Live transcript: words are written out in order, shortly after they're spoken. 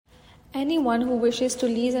Anyone who wishes to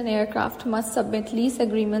lease an aircraft must submit lease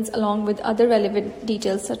agreements along with other relevant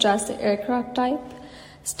details such as the aircraft type,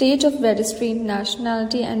 stage of registry,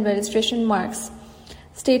 nationality and registration marks,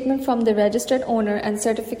 statement from the registered owner and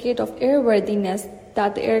certificate of airworthiness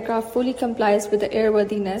that the aircraft fully complies with the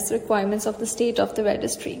airworthiness requirements of the state of the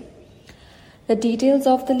registry. The details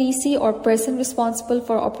of the lessee or person responsible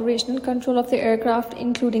for operational control of the aircraft,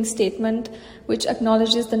 including statement which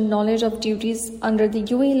acknowledges the knowledge of duties under the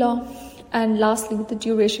UAE law, and lastly, the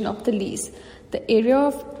duration of the lease, the area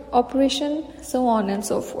of operation, so on and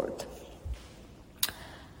so forth.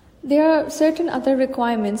 There are certain other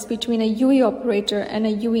requirements between a UAE operator and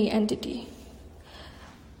a UAE entity.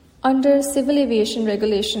 Under Civil Aviation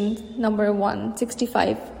Regulation number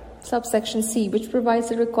 165, subsection C, which provides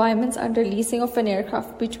the requirements under leasing of an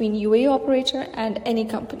aircraft between UAE operator and any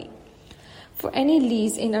company. For any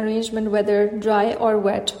lease in arrangement, whether dry or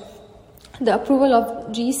wet, the approval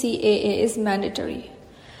of GCAA is mandatory.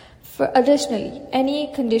 Additionally,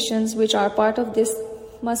 any conditions which are part of this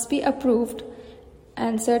must be approved,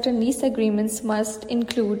 and certain lease agreements must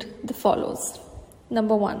include the follows.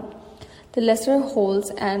 Number 1, the lessor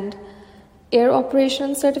holds an air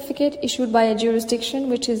operation certificate issued by a jurisdiction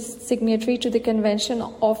which is signatory to the Convention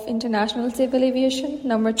of International Civil Aviation.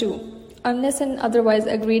 Number 2, unless and otherwise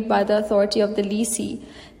agreed by the authority of the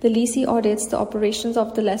lessee audits the operations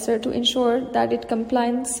of the lessor to ensure that it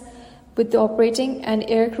complies with the operating and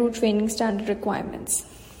aircrew training standard requirements,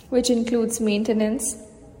 which includes maintenance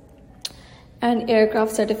and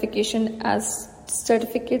aircraft certification as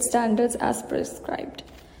certificate standards as prescribed.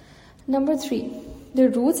 Number 3, the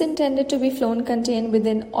routes intended to be flown contain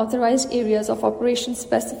within authorized areas of operation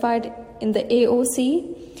specified in the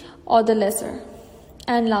AOC or the lessor.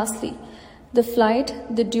 And lastly, the flight,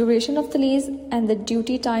 the duration of the lease, and the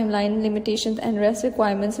duty timeline limitations and rest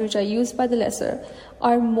requirements which are used by the lessor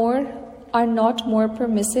are not more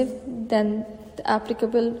permissive than the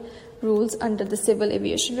applicable rules under the Civil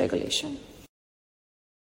Aviation Regulation.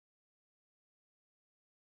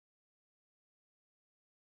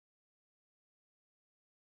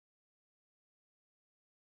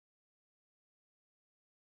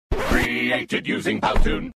 Created using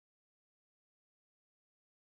Powtoon.